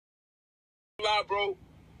lie, bro.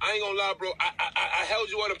 I ain't gonna lie, bro. I held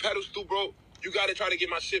you on a pedestal, bro. You gotta try to get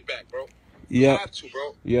my shit back, bro. Yeah. You have to,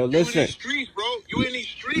 bro. Yo, listen. You in these streets, bro. You in these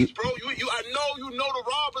streets, bro. I know you know the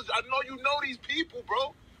robbers. I know you know these people,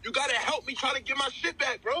 bro. You gotta help me try to get my shit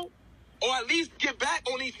back, bro. Or at least get back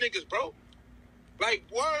on these niggas, bro. Like,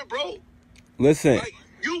 word, bro. Listen. Like,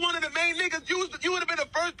 you one of the main niggas. You would have been the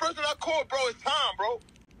first person I called, bro. It's time, bro.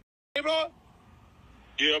 Hey, bro.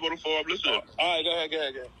 Yeah, I'm on the phone. Listen. All right, go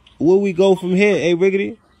ahead. Where we go from here, hey,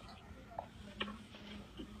 Riggedy?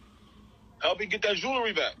 Help me get that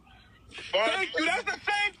jewelry back. Thank you. That's the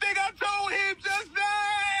same thing I told him just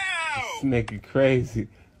now. This nigga crazy.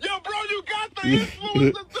 Yo, bro, you got the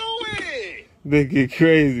influence to do it. Nigga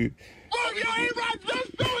crazy. Bro, yo, ain't right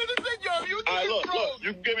just doing this thing, yo. You all right, look,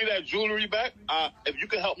 you can give me that jewelry back. If you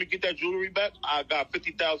can help me get that jewelry back, I got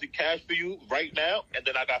 50,000 cash for you right now, and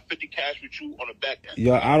then I got 50 cash with you on the back end.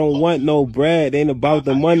 Yo, I don't want no bread. It ain't about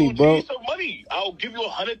the money, bro. Need some money. I'll give you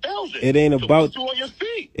 100,000. It ain't about. To put you on your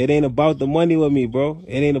feet. It ain't about the money with me, bro.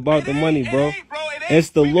 It ain't about the money, bro. It ain't, bro. It's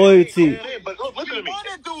the loyalty. But look, listen to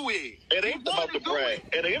me. It ain't about the bread.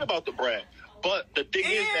 It ain't about the bread. But the thing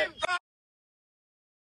is that